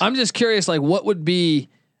seasons. I'm just curious, like, what would be?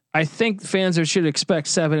 I think fans should expect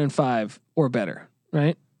 7-5 or better,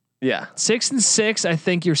 right? Yeah, 6-6. I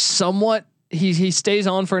think you're somewhat. He stays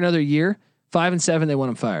on for another year. 5-7. They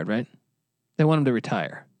want him fired, right? They want him to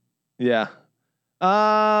retire. Yeah.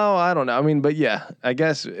 Oh, I don't know. I mean, but yeah, I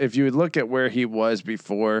guess if you would look at where he was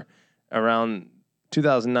before, around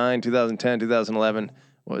 2009, 2010, 2011.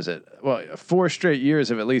 What was it? Well, 4 straight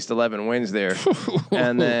years of at least 11 wins there,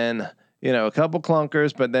 and then a couple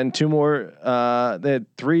clunkers, but then 2 more. They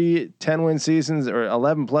had 3 10-win seasons or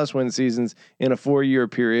 11+ win seasons in a 4-year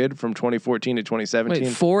period from 2014 to 2017.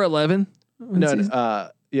 Wait, 4-11? No,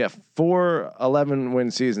 4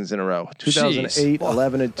 11-win seasons in a row. 2008,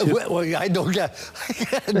 11 and 2. Well, I don't get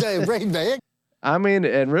brain bag. I mean,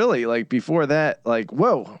 and really, like before that, like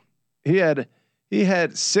whoa, he had 6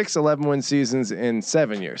 11-win seasons in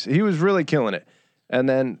 7 years. He was really killing it. And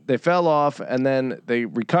then they fell off, and then they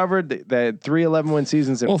recovered. They had 3 11-win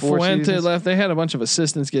seasons in 4 Fuente seasons. left. They had a bunch of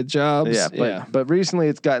assistants get jobs. But recently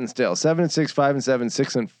it's gotten stale. 7-6,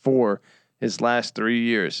 5-7, 6-4 his last 3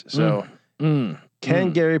 years. So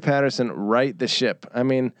can Gary Patterson right the ship? I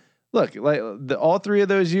mean, look, like all 3 of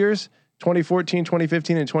those years, 2014,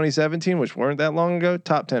 2015, and 2017, which weren't that long ago,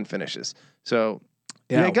 top 10 finishes. So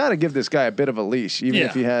you got to give this guy a bit of a leash, even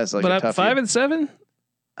if he has like a tough 5-7.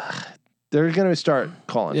 They're going to start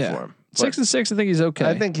calling for him. 6-6, I think he's okay.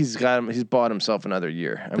 I think he's got him. He's bought himself another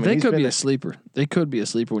year. I mean, they could be a sleeper. They could be a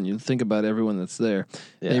sleeper when you think about everyone that's there.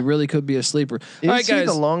 Yeah. They really could be a sleeper. Is all right, he guys.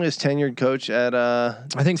 the longest tenured coach at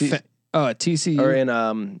I think at TCU or in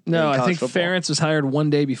no, I think Ferentz was hired one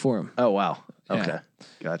day before him. Oh wow. Okay. Yeah.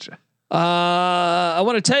 Gotcha. I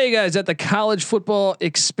want to tell you guys that the college football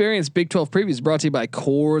experience Big 12 preview is brought to you by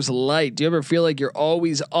Coors Light. Do you ever feel like you're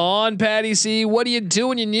always on, Patty C? What do you do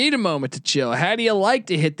when you need a moment to chill? How do you like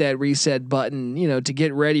to hit that reset button, to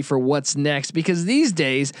get ready for what's next? Because these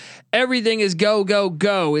days, everything is go, go,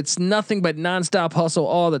 go. It's nothing but nonstop hustle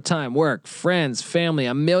all the time. Work, friends, family,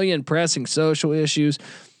 a million pressing social issues.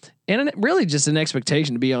 And really just an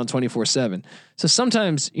expectation to be on 24/7. So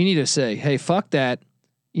sometimes you need to say, hey, fuck that.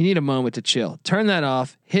 You need a moment to chill. Turn that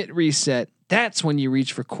off, hit reset. That's when you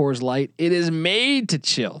reach for Coors Light. It is made to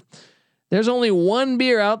chill. There's only one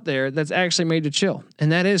beer out there that's actually made to chill, and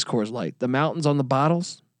that is Coors Light. The mountains on the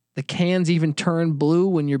bottles, the cans even turn blue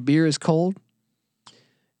when your beer is cold.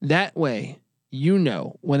 That way,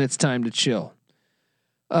 when it's time to chill.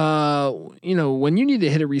 When you need to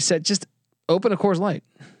hit a reset, just open a Coors Light.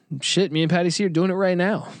 Shit, me and Patty C are doing it right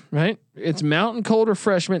now, right? It's mountain cold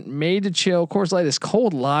refreshment made to chill. Coors Light is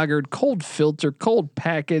cold lagered, cold filter, cold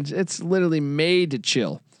package. It's literally made to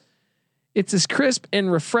chill. It's as crisp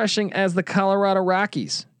and refreshing as the Colorado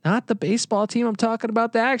Rockies. Not the baseball team I'm talking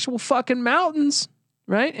about, the actual fucking mountains,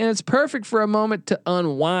 right? And it's perfect for a moment to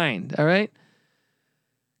unwind, all right?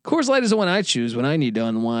 Coors Light is the one I choose when I need to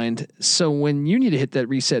unwind. So when you need to hit that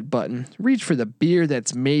reset button, reach for the beer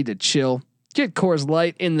that's made to chill. Get Coors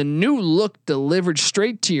Light in the new look delivered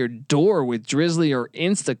straight to your door with Drizzly or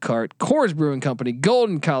Instacart. Coors Brewing Company,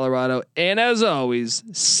 Golden, Colorado, and as always,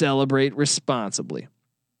 celebrate responsibly.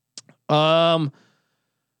 Patty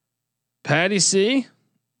C,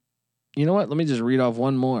 you know what? Let me just read off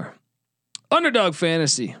one more. Underdog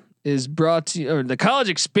Fantasy is brought to you, or the college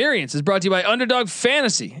experience is brought to you by Underdog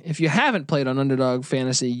Fantasy. If you haven't played on Underdog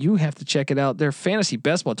Fantasy, you have to check it out. Their fantasy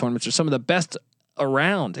best ball tournaments are some of the best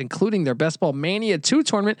around, including their Best Ball Mania 2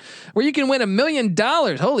 tournament where you can win $1 million.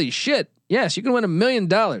 Holy shit. Yes, you can win $1 million.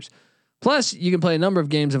 Plus, you can play a number of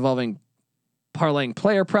games involving parlaying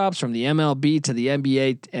player props from the MLB to the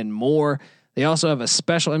NBA and more. They also have a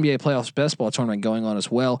special NBA playoffs best ball tournament going on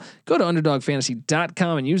as well. Go to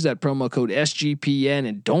underdogfantasy.com and use that promo code SGPN,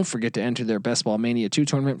 and don't forget to enter their Best Ball Mania 2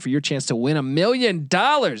 tournament for your chance to win $1 million.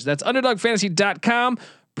 That's underdogfantasy.com,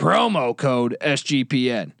 promo code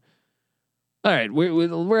SGPN. All right,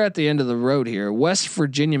 we're at the end of the road here. West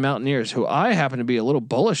Virginia Mountaineers, who I happen to be a little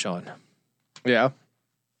bullish on. Yeah,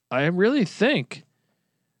 I really think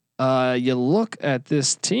you look at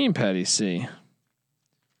this team, Patty C.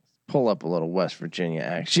 Pull up a little West Virginia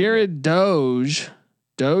action. Jared Dogecoin.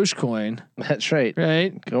 That's right.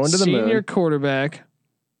 Right, going to the senior moon. quarterback.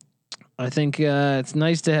 I think it's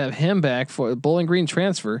nice to have him back for the Bowling Green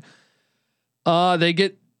transfer.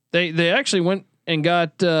 They actually went and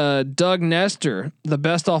got Doug Nestor, the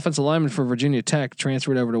best offensive lineman for Virginia Tech,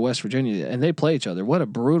 transferred over to West Virginia, and they play each other. What a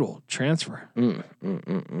brutal transfer.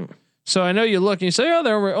 So I know you look and you say, oh,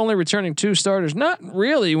 they're only returning 2 starters. Not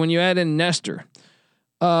really when you add in Nestor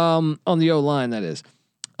on the O-line, that is.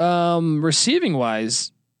 Receiving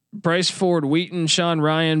wise, Bryce Ford, Wheaton, Sean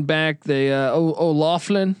Ryan back. They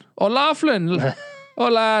O'Laughlin,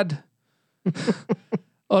 lad.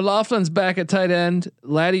 O'Loughlin's back at tight end.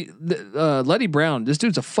 Letty Brown. This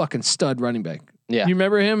dude's a fucking stud running back. Yeah, you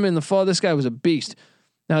remember him in the fall? This guy was a beast.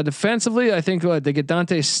 Now defensively, I think they get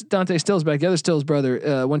Dante Stills back. The other Stills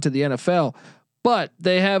brother went to the NFL, but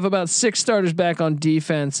they have about 6 starters back on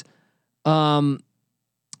defense.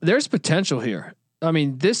 There's potential here. I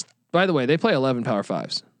mean, this By the way, they play 11 Power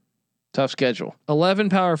Fives. Tough schedule. 11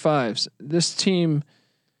 Power Fives. This team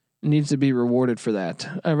needs to be rewarded for that.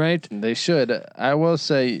 All right. They should. I will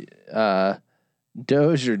say,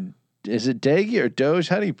 Doge or is it Dagi or Doge?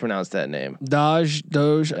 How do you pronounce that name?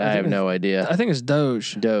 Doge. I have no idea. I think it's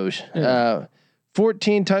Doge. Doge. Yeah.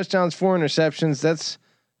 14 touchdowns, 4 interceptions. That's,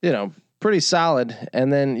 pretty solid.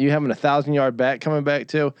 And then you having a 1,000-yard back coming back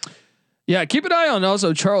too. Yeah, keep an eye on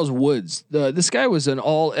also Charles Woods. This guy was an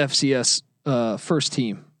all FCS first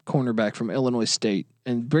team cornerback from Illinois State,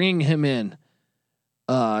 and bringing him in,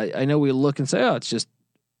 I know we look and say, oh, it's just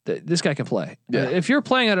this guy can play. Yeah. If you're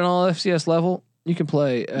playing at an all FCS level, you can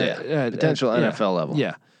play potential NFL level.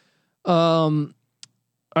 Yeah.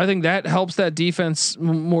 I think that helps that defense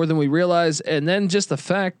more than we realize. And then just the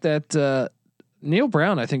fact that Neil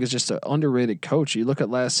Brown, I think, is just an underrated coach. You look at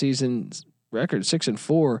last season's record,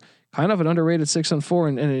 6-4, kind of an underrated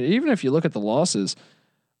 6-4. And even if you look at the losses,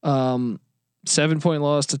 7-point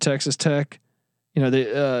loss to Texas Tech,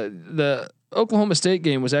 the Oklahoma State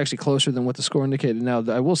game was actually closer than what the score indicated. Now,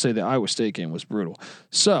 I will say the Iowa State game was brutal.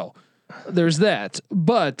 So there's that.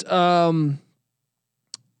 But I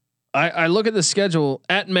look at the schedule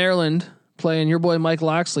at Maryland playing your boy Mike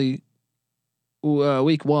Loxley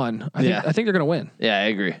week 1. I think they're going to win. Yeah, I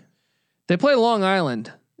agree. They play Long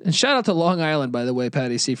Island. And shout out to Long Island, by the way,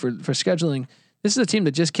 Patty C, for scheduling. This is a team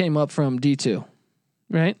that just came up from D2,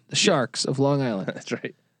 right? The Sharks of Long Island. That's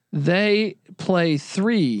right. They play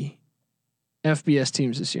 3 FBS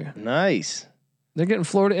teams this year. Nice. They're getting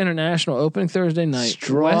Florida International opening Thursday night.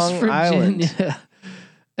 Strong Island.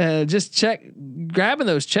 Just grabbing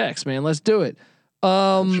those checks, man. Let's do it.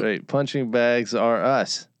 That's right. Punching bags are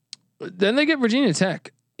us. Then they get Virginia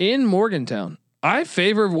Tech in Morgantown. I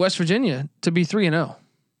favor West Virginia to be 3-0.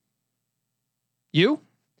 You?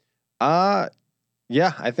 Yeah,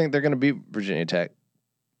 I think they're going to beat Virginia Tech.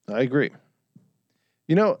 I agree.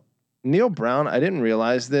 Neil Brown, I didn't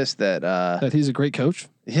realize this, that he's a great coach.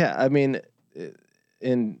 Yeah. I mean,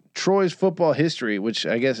 in Troy's football history, which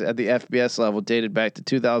I guess at the FBS level dated back to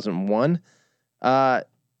 2001, 0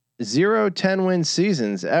 10-win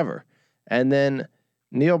seasons ever. And then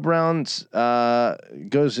Neil Brown's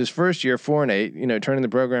goes his first year 4-8, turning the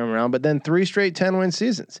program around, but then 3 straight 10-win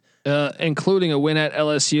seasons. Including a win at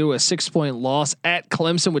LSU, a 6-point loss at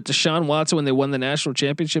Clemson with Deshaun Watson when they won the national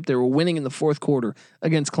championship. They were winning in the fourth quarter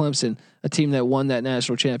against Clemson, a team that won that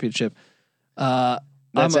national championship.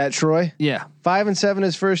 That's at Troy. Yeah, 5-7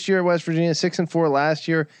 his first year at West Virginia, 6-4 last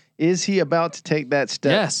year. Is he about to take that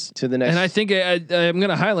step? Yes. To the next? And I think I'm going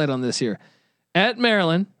to highlight on this here. At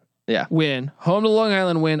Maryland, win. Home to Long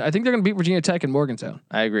Island, win. I think they're going to beat Virginia Tech in Morgantown.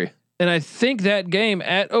 I agree. And I think that game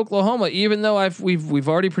at Oklahoma, even though we've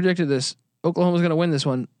already predicted this, Oklahoma's going to win this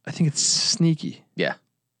one. I think it's sneaky. Yeah,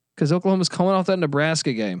 because Oklahoma's coming off that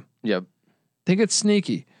Nebraska game. Yep. I think it's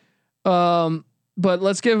sneaky. But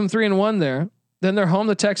let's give them 3-1 there. Then they're home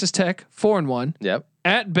to Texas Tech, 4-1. Yep.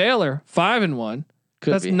 At Baylor, 5-1.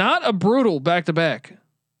 That's be. not a brutal back to back.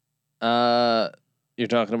 You're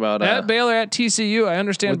talking about at Baylor, at TCU. I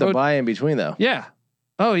understand with the bye in between though. Yeah.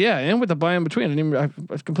 Oh yeah, and with the bye in between, I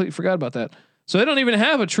completely forgot about that. So they don't even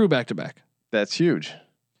have a true back to back. That's huge.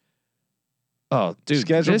 Oh, dude,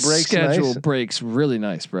 this schedule breaks really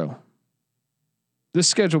nice, bro. This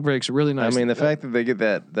schedule breaks really nice. I mean, the fact that they get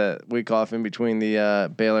that week off in between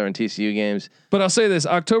the Baylor and TCU games. But I'll say this: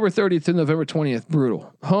 October 30th to November 20th,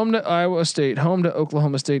 brutal. Home to Iowa State, home to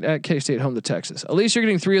Oklahoma State, at K-State, home to Texas. At least you're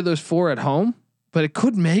getting 3 of those 4 at home. But it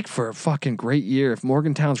could make for a fucking great year if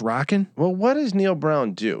Morgantown's rocking. Well, what does Neil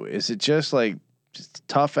Brown do? Is it just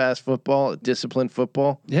tough ass football, disciplined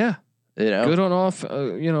football? Yeah, good on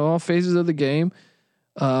all phases of the game.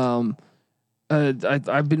 I've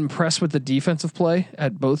been impressed with the defensive play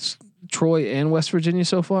at both Troy and West Virginia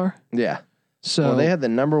so far. Yeah. So they had the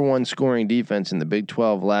number 1 scoring defense in the Big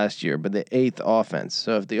 12 last year, but the 8th offense.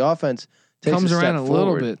 So if the offense comes around a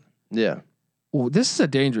little bit, yeah. Well, this is a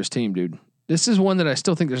dangerous team, dude. This is one that I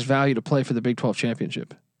still think there's value to play for the Big 12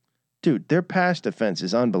 championship. Dude, their pass defense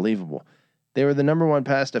is unbelievable. They were the number 1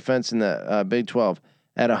 pass defense in the Big 12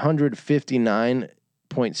 at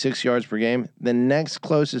 159.6 yards per game. The next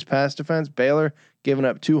closest pass defense, Baylor, giving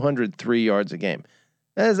up 203 yards a game.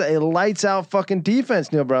 That is a lights out fucking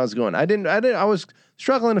defense Neil Brown's going. I was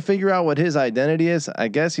struggling to figure out what his identity is. I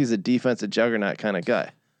guess he's a defensive juggernaut kind of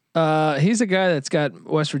guy. He's a guy that's got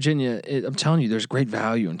West Virginia. I'm telling you, there's great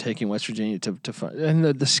value in taking West Virginia to find. And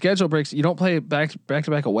the schedule breaks. You don't play back to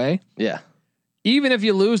back away. Yeah. Even if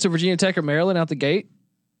you lose to Virginia Tech or Maryland out the gate,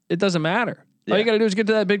 it doesn't matter. Yeah. All you got to do is get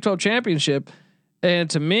to that Big 12 championship. And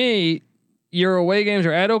to me, your away games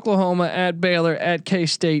are at Oklahoma, at Baylor, at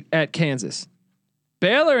K-State, at Kansas.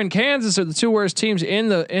 Baylor and Kansas are the two worst teams in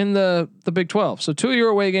the Big 12. So 2 of your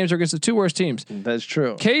away games are against the two worst teams. That's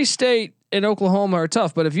true. K-State and Oklahoma are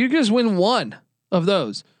tough, but if you just win one of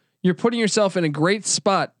those, you're putting yourself in a great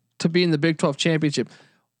spot to be in the Big 12 championship.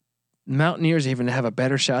 Mountaineers even have a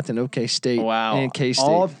better shot than OK State and K-State.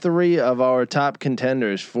 All three of our top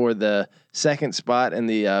contenders for the second spot in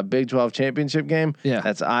the Big 12 championship game. Yeah.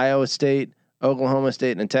 That's Iowa State, Oklahoma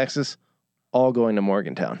State, and Texas, all going to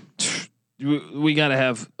Morgantown. We got to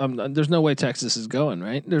have. There's no way Texas is going,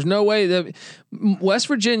 right? There's no way that West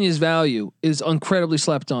Virginia's value is incredibly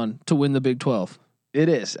slept on to win the Big 12. It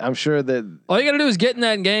is. I'm sure that all you got to do is get in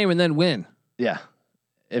that game and then win. Yeah.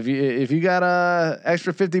 If you got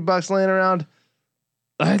extra $50 laying around,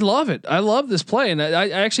 I love it. I love this play, and I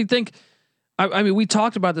actually think. I mean, we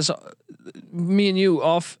talked about this, me and you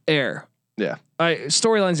off air. Yeah.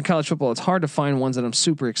 Storylines in college football. It's hard to find ones that I'm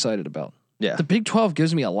super excited about. Yeah. The Big 12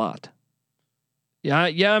 gives me a lot.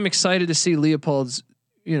 Yeah. I'm excited to see Leopold's,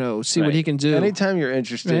 see what he can do. Anytime you're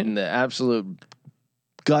interested in the absolute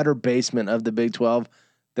gutter basement of the Big 12,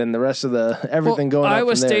 then the rest of everything going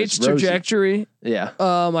Iowa up from State's there is rosy. trajectory. Yeah.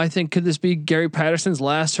 I think could this be Gary Patterson's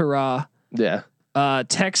last hurrah? Yeah.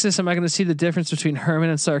 Texas, am I going to see the difference between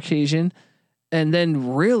Herman and Sarkisian? And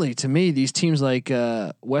then really to me, these teams like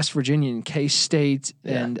West Virginia and K-State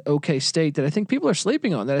and OK State that I think people are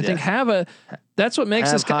sleeping on that I think that's what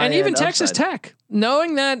makes this and even Texas Tech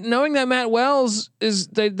knowing that Matt Wells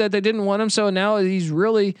that they didn't want him. So now he's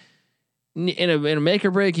really in a make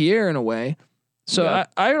or break year in a way. So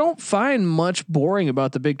I don't find much boring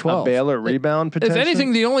about the Big 12. A Baylor rebound potential. If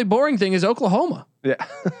anything, the only boring thing is Oklahoma. Yeah.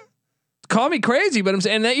 Call me crazy, but I'm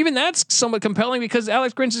saying that even that's somewhat compelling because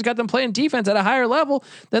Alex Grinch has got them playing defense at a higher level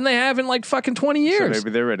than they have in like fucking 20 years. So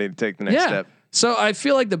maybe they're ready to take the next step. So I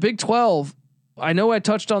feel like the Big 12, I know I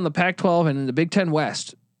touched on the Pac-12 and the Big 10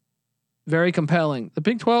 West. Very compelling. The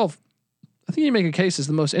Big 12, I think you make a case is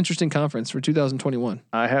the most interesting conference for 2021.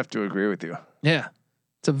 I have to agree with you. Yeah.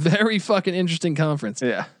 It's a very fucking interesting conference.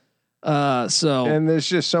 Yeah. And there's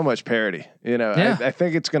just so much parity, I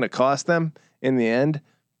think it's going to cost them in the end,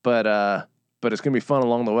 but it's going to be fun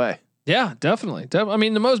along the way. Yeah, definitely. I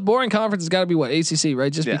mean, the most boring conference has got to be what ACC,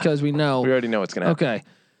 right? Just because we already know what's going to happen. Okay.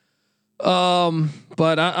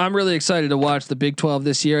 But I'm really excited to watch the Big 12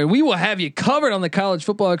 this year, and we will have you covered on the college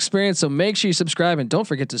football experience. So make sure you subscribe, and don't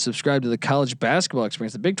forget to subscribe to the college basketball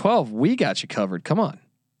experience. The Big 12, we got you covered. Come on.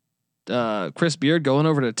 Chris Beard going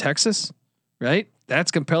over to Texas, right? That's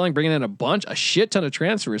compelling. Bringing in a shit ton of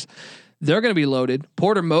transfers. They're going to be loaded.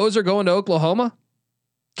 Porter Moser going to Oklahoma.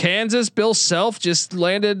 Kansas, Bill Self just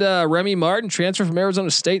landed Remy Martin, transfer from Arizona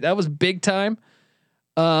State. That was big time.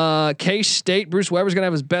 K-State, Bruce Weber's going to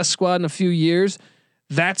have his best squad in a few years.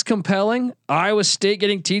 That's compelling. Iowa State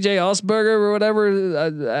getting TJ Osberger or whatever,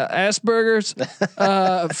 Asperger's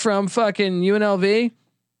from fucking UNLV.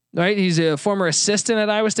 Right, he's a former assistant at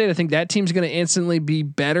Iowa State. I think that team's going to instantly be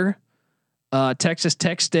better. Texas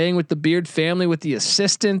Tech staying with the Beard family with the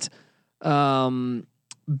assistant.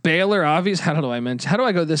 Baylor, obviously. How do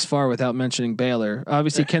I go this far without mentioning Baylor?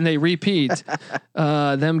 Obviously, can they repeat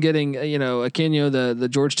them getting Aquino, the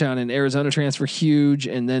Georgetown and Arizona transfer, huge,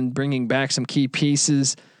 and then bringing back some key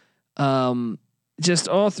pieces. Just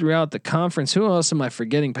all throughout the conference. Who else am I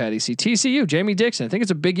forgetting, Patty? TCU, Jamie Dixon. I think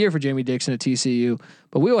it's a big year for Jamie Dixon at TCU,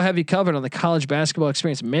 but we will have you covered on the college basketball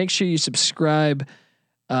experience. Make sure you subscribe.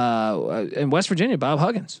 In West Virginia, Bob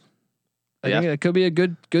Huggins. I think it could be a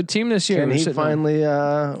good team this year. Can he finally?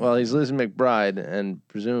 He's losing McBride and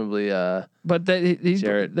presumably. But they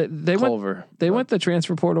Culver. Went the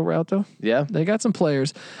transfer portal route though. Yeah, they got some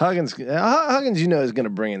players. Huggins, is going to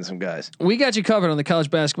bring in some guys. We got you covered on the college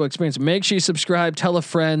basketball experience. Make sure you subscribe, tell a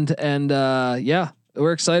friend, and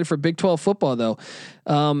we're excited for Big 12 football though.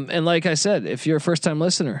 And like I said, if you're a first time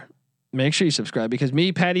listener, make sure you subscribe because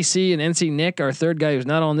me, Patty C, and NC Nick, our third guy who's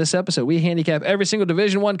not on this episode, we handicap every single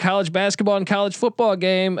Division I college basketball and college football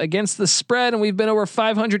game against the spread, and we've been over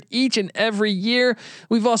 500 each and every year.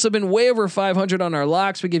 We've also been way over 500 on our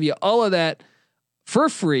locks. We give you all of that for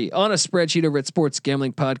free on a spreadsheet over at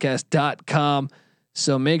sportsgamblingpodcast.com.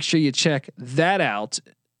 So make sure you check that out.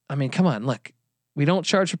 I mean, come on, look. We don't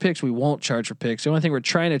charge for picks. We won't charge for picks. The only thing we're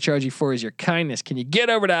trying to charge you for is your kindness. Can you get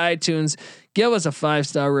over to iTunes, give us a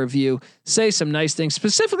 5-star review, say some nice things,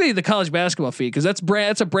 specifically the college basketball feed, because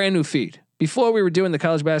that's a brand new feed. Before we were doing the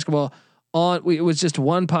college basketball it was just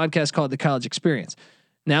one podcast called The College Experience.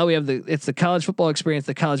 Now we have it's the college football experience,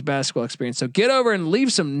 the college basketball experience. So get over and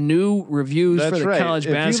leave some new reviews for the college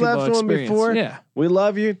basketball experience. We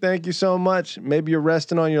love you. Thank you so much. Maybe you're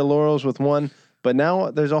resting on your laurels with one But now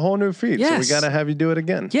there's a whole new feed, so we Yes. got to have you do it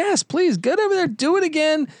again. Yes, please get over there, do it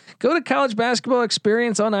again. Go to College Basketball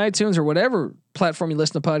Experience on iTunes or whatever platform you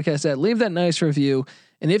listen to podcasts at. Leave that nice review,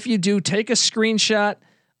 and if you do, take a screenshot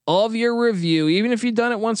of your review, even if you've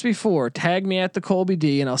done it once before. Tag me at the Colby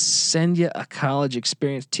D, and I'll send you a College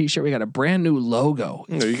Experience T-shirt. We got a brand new logo.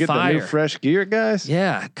 It's You get fire. the new fresh gear, guys.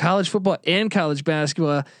 Yeah, college football and college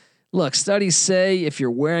basketball. Look, studies say if you're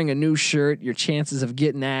wearing a new shirt, your chances of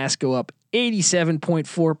getting ass go up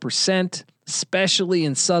 87.4%, especially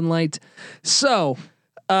in sunlight. So,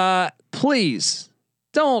 please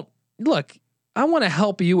don't look. I want to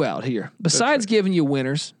help you out here. Besides giving you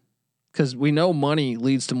winners, because we know money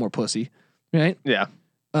leads to more pussy, right? Yeah.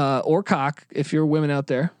 Or cock. If you're women out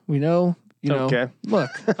there, we know. You know. Okay. Look,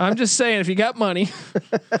 I'm just saying, if you got money,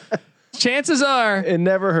 chances are. It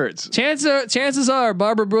never hurts. Chances are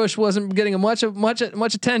Barbara Bush wasn't getting much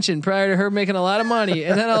attention prior to her making a lot of money,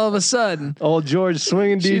 and then all of a sudden, Old George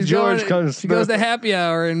swinging D George comes. She goes to happy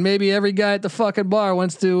hour, and maybe every guy at the fucking bar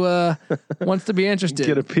wants to be interested.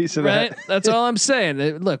 Get a piece of right? that. That's all I'm saying.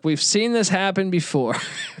 Look, we've seen this happen before.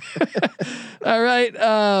 All right.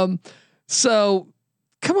 So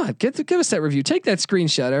come on, give us that review. Take that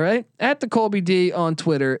screenshot. All right. At the Colby D on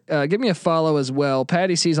Twitter. Give me a follow as well.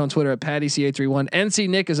 Patty C's on Twitter at Patty C831. NC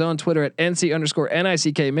Nick is on Twitter at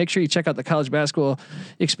NC_NICK. Make sure you check out the College Basketball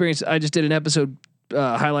Experience. I just did an episode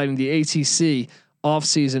highlighting the ACC off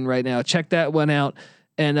season right now. Check that one out.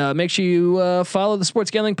 And make sure you follow the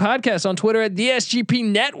Sports Gambling Podcast on Twitter at the SGP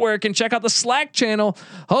Network, and check out the Slack channel.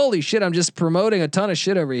 Holy shit, I'm just promoting a ton of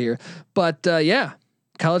shit over here. But yeah,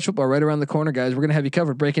 college football right around the corner, guys. We're going to have you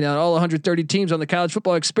covered, breaking down all 130 teams on the College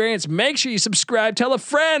Football Experience. Make sure you subscribe, tell a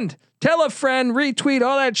friend, retweet,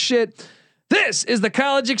 all that shit. This is the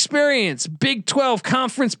College Experience Big 12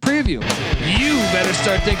 Conference Preview. You better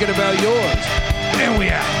start thinking about yours. And we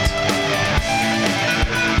out.